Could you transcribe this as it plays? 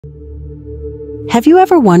Have you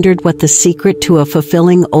ever wondered what the secret to a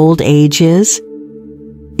fulfilling old age is?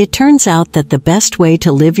 It turns out that the best way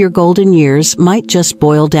to live your golden years might just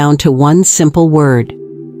boil down to one simple word.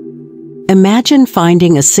 Imagine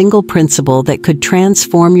finding a single principle that could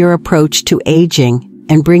transform your approach to aging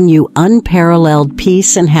and bring you unparalleled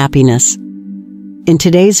peace and happiness. In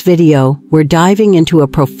today's video, we're diving into a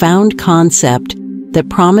profound concept that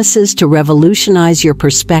promises to revolutionize your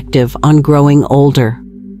perspective on growing older.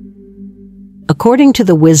 According to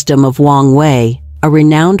the wisdom of Wang Wei, a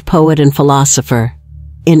renowned poet and philosopher,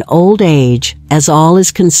 in old age, as all is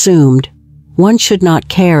consumed, one should not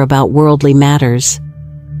care about worldly matters.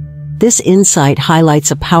 This insight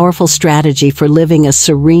highlights a powerful strategy for living a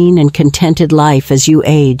serene and contented life as you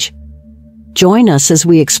age. Join us as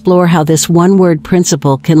we explore how this one-word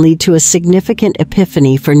principle can lead to a significant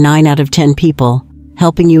epiphany for 9 out of 10 people,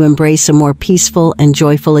 helping you embrace a more peaceful and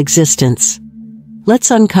joyful existence.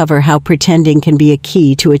 Let's uncover how pretending can be a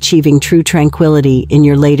key to achieving true tranquility in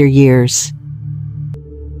your later years.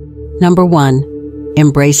 Number 1.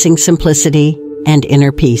 Embracing simplicity and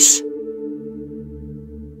inner peace.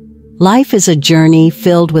 Life is a journey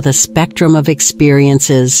filled with a spectrum of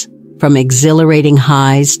experiences, from exhilarating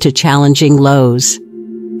highs to challenging lows.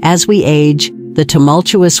 As we age, the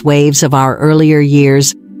tumultuous waves of our earlier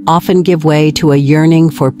years often give way to a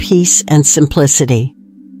yearning for peace and simplicity.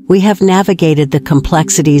 We have navigated the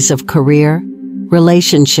complexities of career,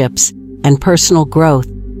 relationships, and personal growth,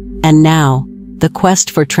 and now, the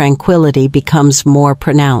quest for tranquility becomes more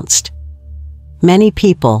pronounced. Many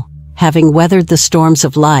people, having weathered the storms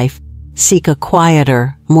of life, seek a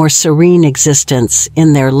quieter, more serene existence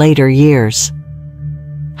in their later years.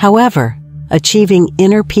 However, achieving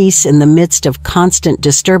inner peace in the midst of constant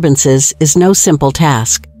disturbances is no simple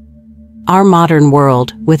task. Our modern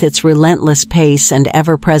world, with its relentless pace and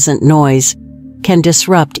ever-present noise, can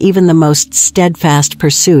disrupt even the most steadfast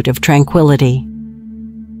pursuit of tranquility.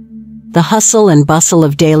 The hustle and bustle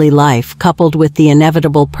of daily life, coupled with the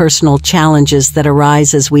inevitable personal challenges that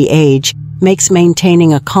arise as we age, makes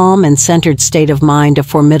maintaining a calm and centered state of mind a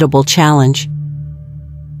formidable challenge.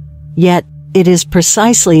 Yet, it is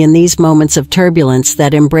precisely in these moments of turbulence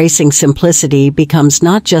that embracing simplicity becomes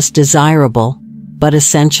not just desirable, but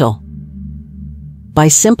essential. By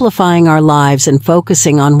simplifying our lives and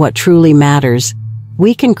focusing on what truly matters,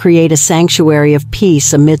 we can create a sanctuary of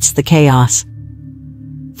peace amidst the chaos.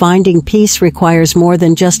 Finding peace requires more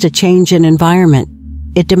than just a change in environment.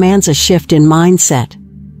 It demands a shift in mindset.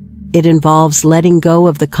 It involves letting go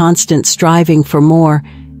of the constant striving for more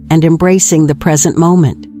and embracing the present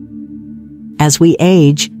moment. As we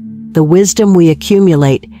age, the wisdom we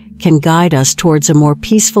accumulate can guide us towards a more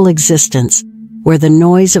peaceful existence where the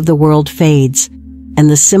noise of the world fades and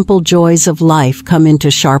the simple joys of life come into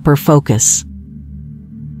sharper focus.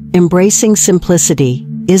 Embracing simplicity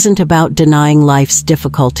isn't about denying life's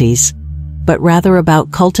difficulties, but rather about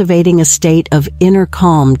cultivating a state of inner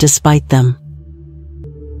calm despite them.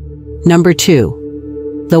 Number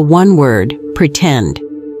 2. The one word, pretend.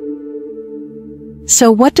 So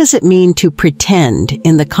what does it mean to pretend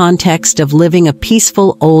in the context of living a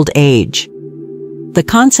peaceful old age? The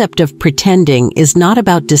concept of pretending is not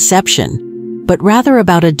about deception, but rather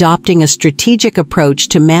about adopting a strategic approach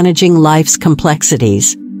to managing life's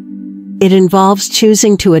complexities. It involves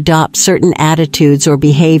choosing to adopt certain attitudes or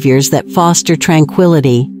behaviors that foster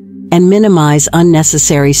tranquility and minimize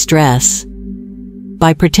unnecessary stress.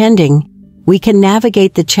 By pretending, we can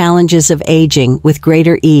navigate the challenges of aging with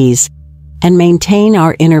greater ease and maintain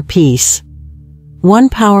our inner peace. One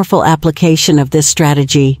powerful application of this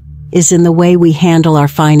strategy is in the way we handle our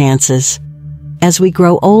finances. As we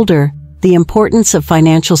grow older, the importance of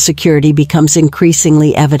financial security becomes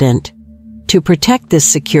increasingly evident. To protect this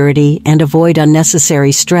security and avoid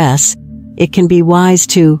unnecessary stress, it can be wise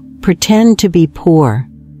to pretend to be poor.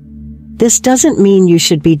 This doesn't mean you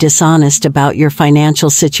should be dishonest about your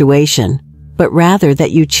financial situation, but rather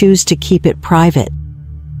that you choose to keep it private.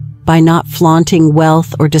 By not flaunting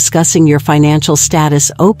wealth or discussing your financial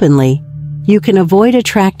status openly, you can avoid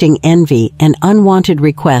attracting envy and unwanted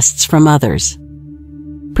requests from others.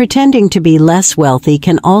 Pretending to be less wealthy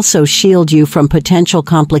can also shield you from potential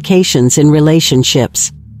complications in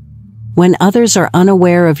relationships. When others are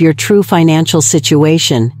unaware of your true financial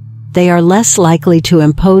situation, they are less likely to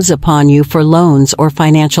impose upon you for loans or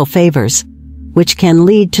financial favors, which can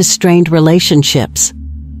lead to strained relationships.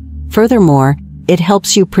 Furthermore, it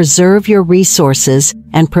helps you preserve your resources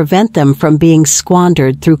and prevent them from being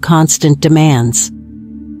squandered through constant demands.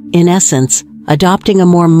 In essence, adopting a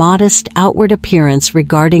more modest outward appearance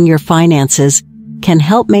regarding your finances can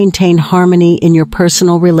help maintain harmony in your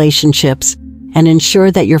personal relationships and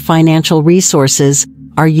ensure that your financial resources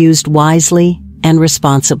are used wisely and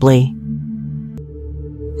responsibly.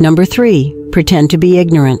 Number 3, pretend to be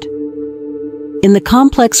ignorant. In the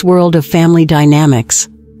complex world of family dynamics,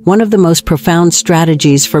 one of the most profound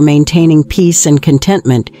strategies for maintaining peace and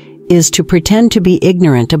contentment is to pretend to be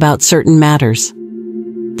ignorant about certain matters.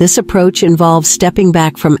 This approach involves stepping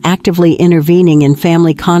back from actively intervening in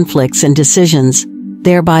family conflicts and decisions,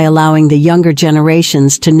 thereby allowing the younger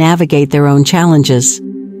generations to navigate their own challenges.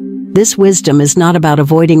 This wisdom is not about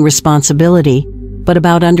avoiding responsibility, but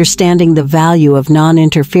about understanding the value of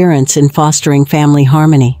non-interference in fostering family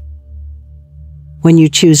harmony. When you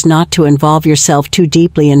choose not to involve yourself too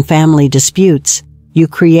deeply in family disputes, you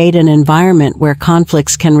create an environment where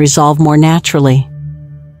conflicts can resolve more naturally.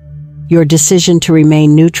 Your decision to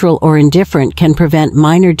remain neutral or indifferent can prevent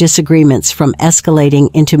minor disagreements from escalating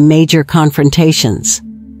into major confrontations.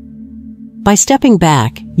 By stepping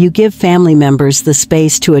back, you give family members the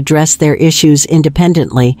space to address their issues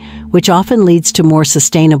independently, which often leads to more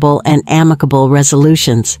sustainable and amicable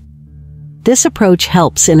resolutions. This approach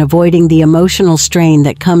helps in avoiding the emotional strain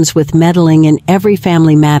that comes with meddling in every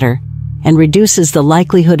family matter and reduces the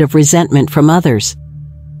likelihood of resentment from others.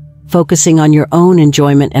 Focusing on your own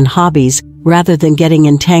enjoyment and hobbies rather than getting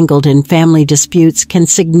entangled in family disputes can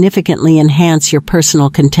significantly enhance your personal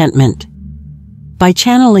contentment. By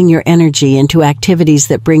channeling your energy into activities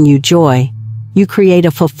that bring you joy, you create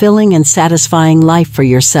a fulfilling and satisfying life for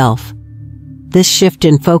yourself. This shift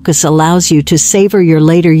in focus allows you to savor your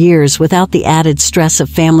later years without the added stress of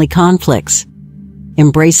family conflicts.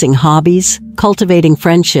 Embracing hobbies, cultivating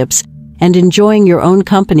friendships, and enjoying your own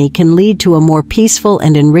company can lead to a more peaceful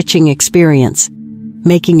and enriching experience,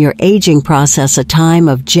 making your aging process a time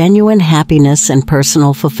of genuine happiness and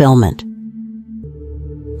personal fulfillment.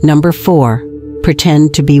 Number 4.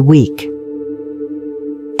 Pretend to be weak.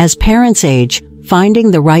 As parents age, finding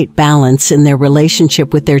the right balance in their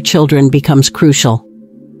relationship with their children becomes crucial.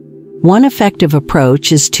 One effective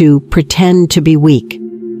approach is to pretend to be weak,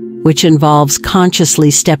 which involves consciously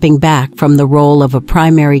stepping back from the role of a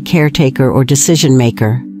primary caretaker or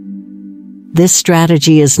decision-maker. This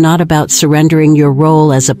strategy is not about surrendering your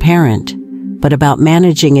role as a parent, but about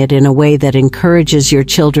managing it in a way that encourages your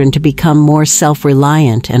children to become more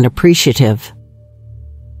self-reliant and appreciative.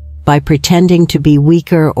 By pretending to be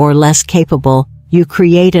weaker or less capable, you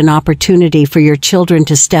create an opportunity for your children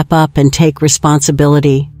to step up and take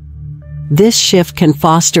responsibility. This shift can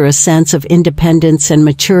foster a sense of independence and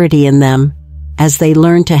maturity in them, as they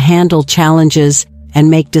learn to handle challenges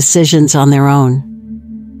and make decisions on their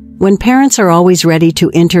own. When parents are always ready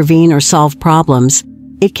to intervene or solve problems,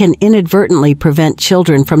 it can inadvertently prevent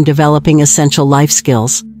children from developing essential life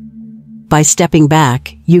skills. By stepping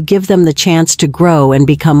back, you give them the chance to grow and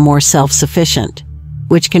become more self-sufficient,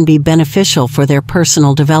 which can be beneficial for their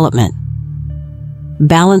personal development.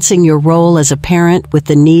 Balancing your role as a parent with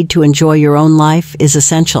the need to enjoy your own life is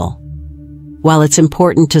essential. While it's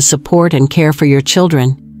important to support and care for your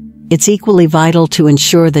children, it's equally vital to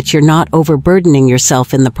ensure that you're not overburdening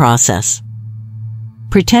yourself in the process.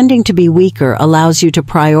 Pretending to be weaker allows you to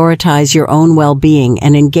prioritize your own well-being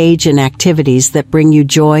and engage in activities that bring you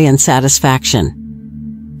joy and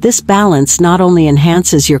satisfaction. This balance not only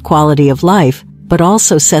enhances your quality of life, but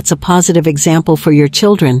also sets a positive example for your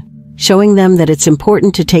children, showing them that it's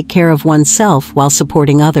important to take care of oneself while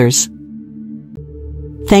supporting others.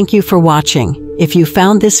 Thank you for watching. If you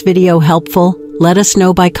found this video helpful, let us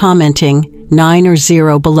know by commenting 9 or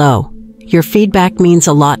 0 below. Your feedback means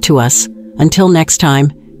a lot to us. Until next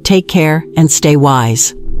time, take care and stay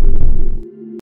wise.